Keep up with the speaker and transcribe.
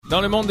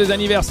dans le monde des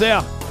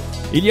anniversaires,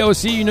 il y a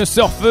aussi une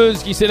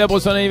surfeuse qui célèbre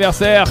son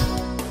anniversaire.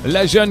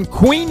 La jeune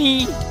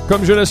Queenie,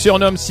 comme je la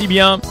surnomme si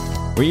bien.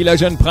 Oui, la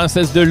jeune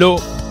princesse de l'eau,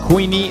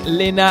 Queenie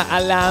Lena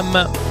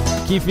Alam.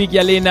 Qui fait qu'il y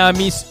a Lena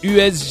Miss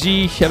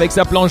USJ avec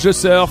sa planche de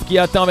surf qui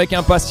attend avec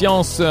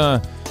impatience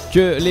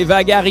que les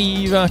vagues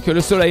arrivent, que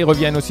le soleil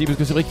revienne aussi, parce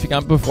que c'est vrai qu'il fait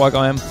un peu froid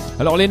quand même.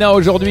 Alors Lena,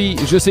 aujourd'hui,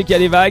 je sais qu'il y a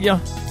des vagues.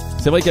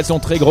 C'est vrai qu'elles sont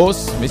très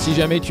grosses, mais si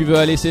jamais tu veux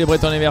aller célébrer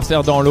ton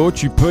anniversaire dans l'eau,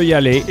 tu peux y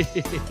aller.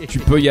 Tu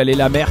peux y aller,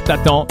 la mer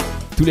t'attend.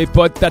 Tous les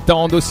potes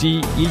t'attendent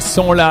aussi. Ils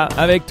sont là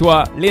avec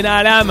toi. Lena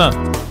Alam,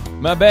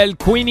 ma belle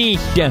Queenie,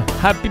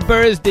 happy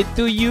birthday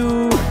to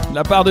you. De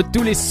la part de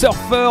tous les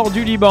surfeurs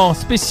du Liban,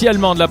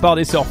 spécialement de la part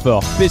des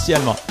surfeurs,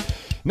 spécialement.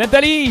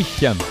 Nathalie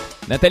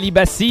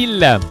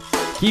Basile,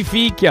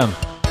 Kifik.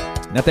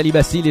 Nathalie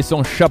Basile et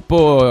son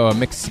chapeau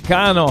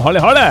mexicano. Olé,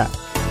 olé.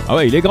 Ah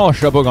ouais, il est grand ce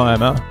chapeau quand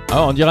même, hein.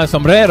 Ah, on dirait un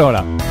sombrero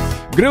là.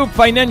 Group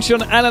Financial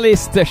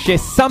Analyst chez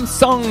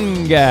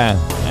Samsung.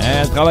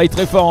 Elle travaille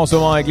très fort en ce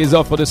moment avec les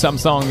offres de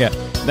Samsung.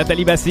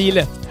 Nathalie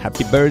Basile,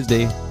 happy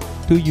birthday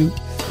to you.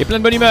 Et plein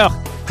de bonne humeur.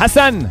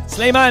 Hassan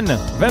Sleiman,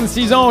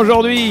 26 ans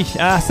aujourd'hui.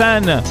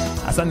 Hassan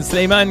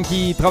Sleiman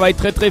qui travaille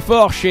très très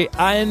fort chez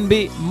ANB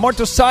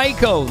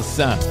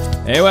Motorcycles.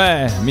 Et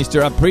ouais,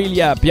 Mr.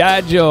 Aprilia,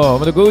 Piaggio,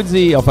 Moto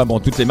Guzzi. Enfin bon,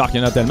 toutes les marques,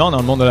 il y en a tellement dans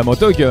le monde de la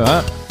moto que...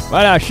 hein.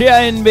 Voilà, chez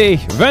ANB,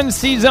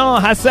 26 ans,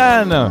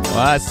 Hassan.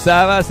 Ouais,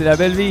 ça va, c'est la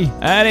belle vie.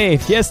 Allez,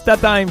 fiesta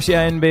time chez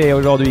ANB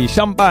aujourd'hui,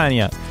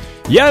 champagne.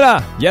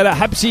 Yala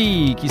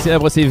Hapsi qui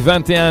célèbre ses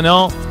 21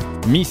 ans.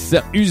 Miss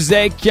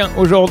Uzek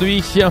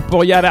aujourd'hui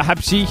pour Yala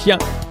Hapsi.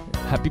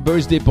 Happy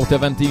birthday pour ta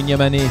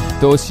 21e année.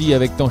 Toi aussi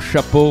avec ton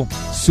chapeau.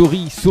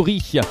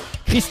 Souris.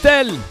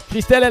 Christelle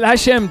El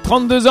Hachem,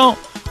 32 ans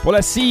pour la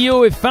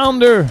CEO et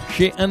founder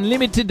chez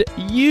Unlimited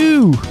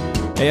You.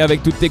 Et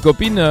avec toutes tes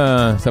copines,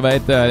 ça va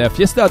être la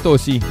fiesta toi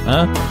aussi,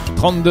 hein.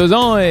 32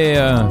 ans et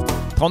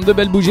 32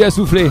 belles bougies à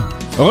souffler.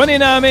 René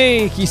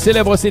Nahamé qui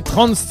célèbre ses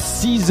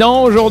 36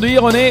 ans aujourd'hui.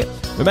 René,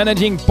 le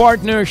managing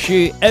partner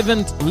chez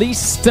Event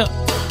List.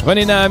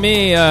 René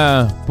Nahamé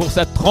pour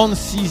sa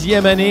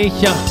 36e année,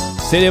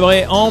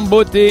 célébré en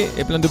beauté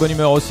et plein de bonne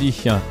humeur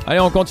aussi. Allez,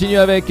 on continue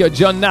avec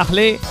John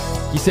Narley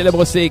qui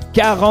célèbre ses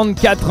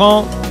 44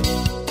 ans.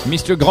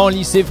 Mr. Grand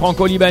Lycée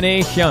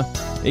franco-libanais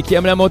et qui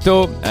aime la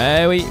moto.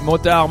 Eh oui,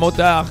 motard,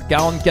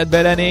 44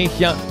 belles années.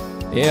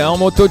 Et en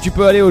moto, tu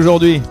peux aller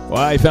aujourd'hui.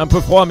 Ouais, il fait un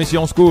peu froid, mais si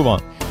on se couvre.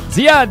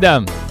 Ziad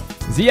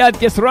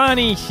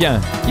Kesrani,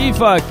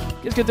 Kifak.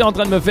 Qu'est-ce que t'es en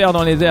train de me faire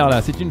dans les airs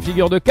là? C'est une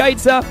figure de kite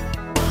ça?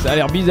 Ça a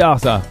l'air bizarre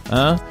ça,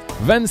 hein?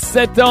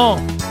 27 ans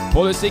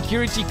pour le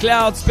Security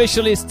Cloud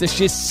Specialist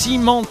chez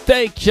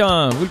Symantec.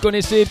 Vous le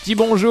connaissez, petit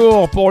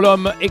bonjour pour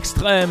l'homme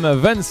extrême,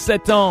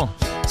 27 ans.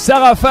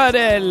 Sarah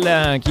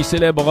Fadel qui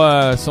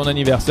célèbre son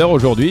anniversaire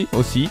aujourd'hui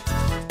aussi.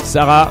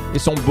 Sarah et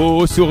son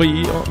beau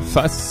sourire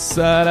face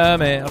à la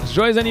mer.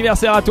 Joyeux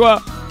anniversaire à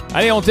toi.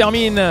 Allez, on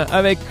termine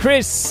avec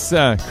Chris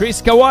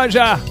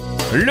Kawaja,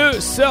 le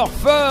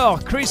surfeur,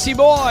 Chrissy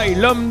Boy,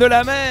 l'homme de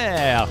la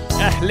mer.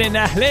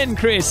 Ahlen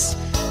Chris.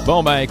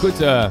 Bon bah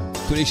écoute,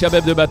 tous les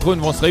chabebs de Batroun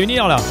vont se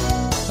réunir là.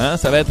 Hein,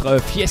 ça va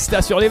être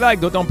fiesta sur les vagues,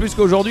 d'autant plus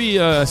qu'aujourd'hui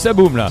ça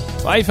boom là.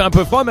 Ouais, il fait un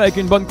peu froid, mais avec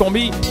une bonne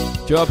combi,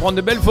 tu vas prendre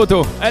de belles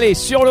photos. Allez,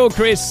 sur l'eau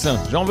Chris,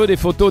 j'en veux des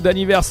photos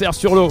d'anniversaire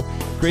sur l'eau.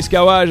 Chris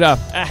Kawaja,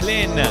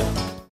 ahlen.